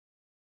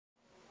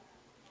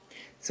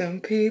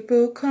Some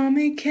people call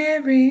me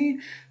Carrie,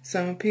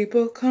 some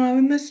people call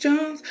me Miss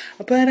Jones,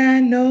 but I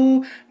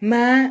know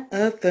my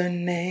other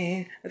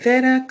name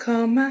that I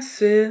call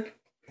myself.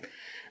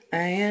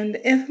 I am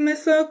the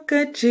infamous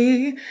Loca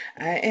G.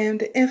 I am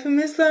the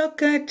infamous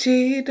Loca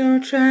G.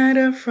 Don't try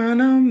to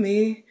front on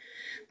me,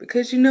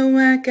 because you know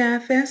I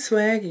got that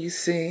swag, you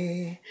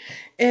see.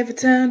 Every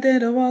time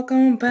that I walk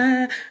on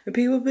by,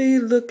 people be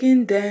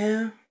looking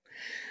down.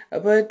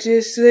 But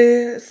just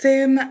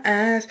save my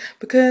eyes,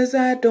 because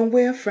I don't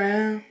wear a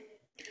frown.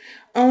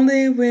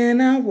 Only when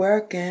I'm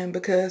working,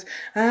 because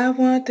I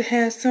want to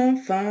have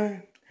some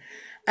fun.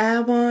 I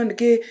want to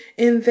get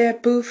in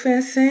that booth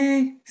and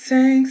sing,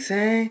 sing,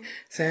 sing,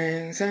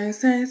 sing, sing,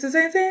 sing, sing,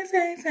 sing,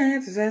 sing,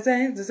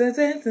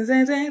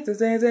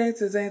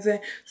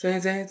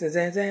 sing,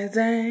 sing, sing,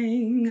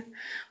 sing.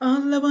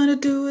 All I want to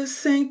do is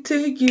sing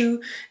to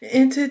you,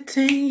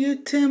 entertain you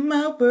till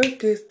my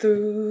work is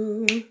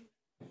through.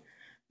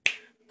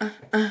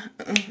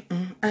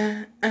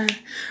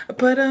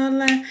 But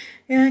all I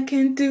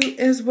can do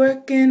is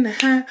work in a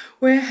high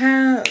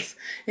warehouse,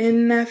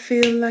 and I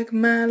feel like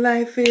my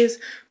life is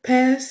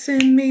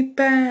passing me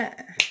by.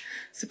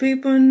 So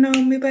people know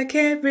me by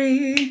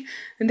Carrie,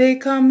 and they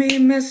call me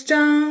Miss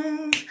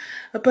Jones,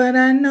 but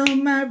I know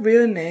my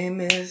real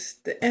name is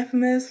the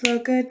infamous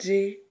Loca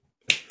G.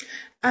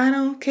 I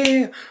don't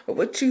care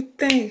what you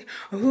think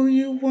or who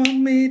you want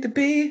me to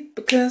be,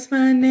 because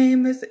my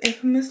name is the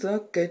infamous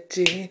Loca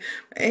G.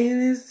 My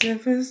name is the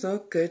infamous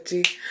Loca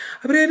G.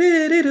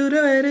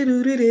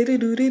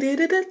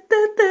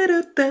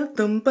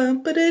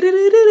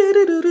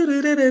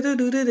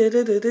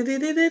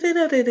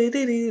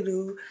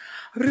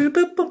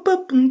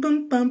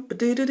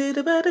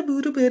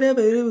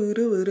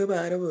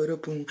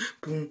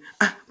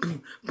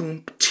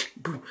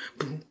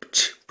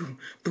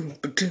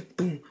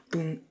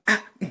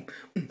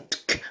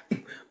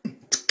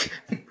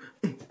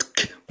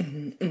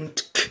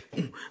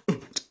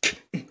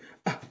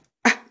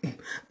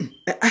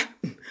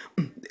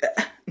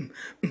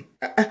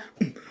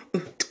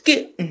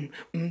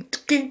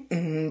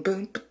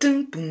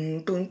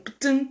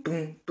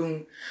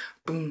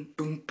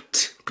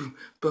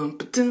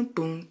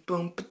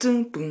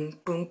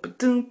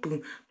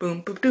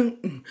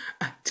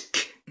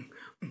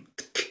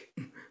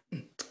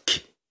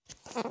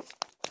 Boom,